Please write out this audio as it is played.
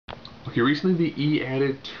Okay, recently the E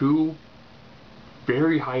added two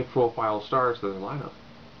very high-profile stars to their lineup.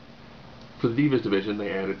 For the Divas division,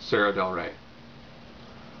 they added Sara Del Rey.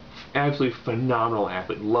 Absolutely phenomenal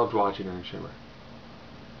athlete. Loved watching her in Shimmer.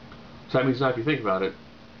 So that means now, if you think about it,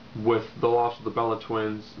 with the loss of the Bella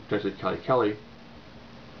Twins, potentially Kelly Kelly,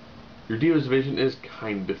 your Divas division is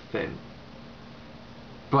kind of thin.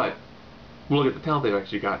 But we'll look at the talent they've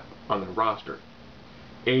actually got on their roster.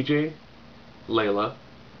 AJ, Layla,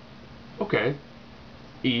 okay.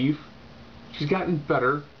 Eve, she's gotten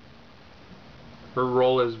better. Her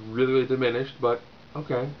role is really, really diminished, but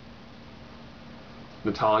okay.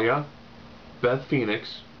 Natalia, Beth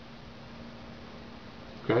Phoenix,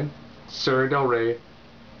 okay. Sara Del Rey,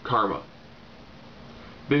 Karma.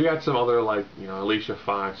 They've got some other, like, Alicia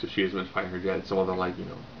Fox, if she hasn't been fighting her yet, some other, like,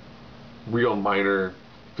 real minor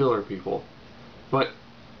filler people. But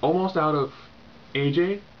almost out of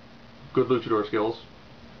AJ, good luchador skills.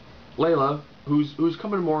 Layla, who's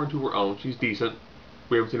coming more into her own, she's decent.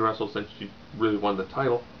 We haven't seen her wrestle since she really won the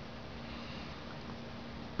title.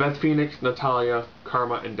 Beth Phoenix, Natalia,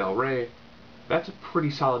 Karma, and Del Rey. That's a pretty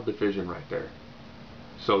solid division right there.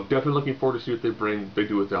 So definitely looking forward to see what they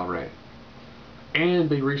do with Del Rey. And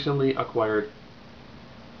they recently acquired,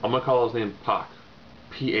 I'm gonna call his name Pac,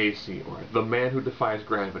 P-A-C, or the man who defies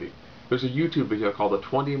gravity. There's a YouTube video called The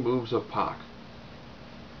 20 Moves of Pac.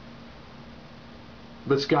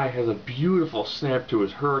 This guy has a beautiful snap to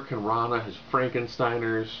his Hurricane Rana, his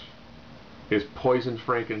Frankensteiners, his Poison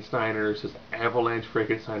Frankensteiners, his Avalanche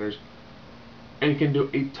Frankensteiners, and he can do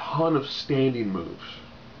a ton of standing moves,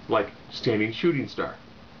 like standing shooting star,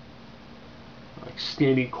 like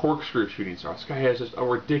standing corkscrew shooting star. This guy has just a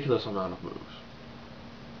ridiculous amount of moves.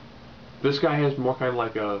 This guy has more kind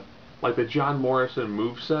of like the John Morrison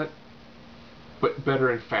move set, but better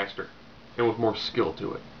and faster, and with more skill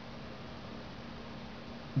to it.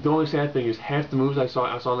 The only sad thing is half the moves I saw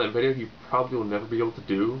in that video he probably will never be able to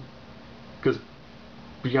do, because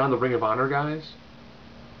beyond the Ring of Honor guys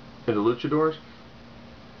and the Luchadors,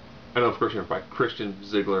 and of course by Christian,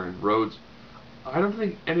 Ziggler, and Rhodes, I don't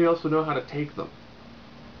think anyone else would know how to take them.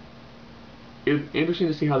 It's interesting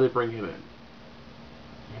to see how they bring him in.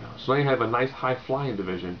 So they have a nice high flying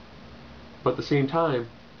division, but at the same time,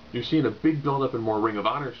 you're seeing a big buildup in more Ring of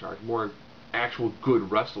Honor stars, more actual good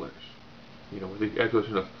wrestlers. With the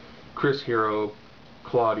acquisition of Chris Hero,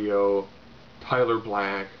 Claudio, Tyler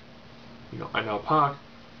Black, and now Pac,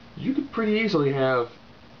 you could pretty easily have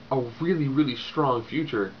a really, really strong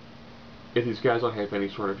future if these guys don't have any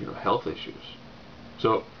sort of health issues.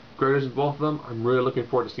 So, great as both of them, I'm really looking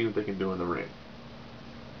forward to seeing what they can do in the ring.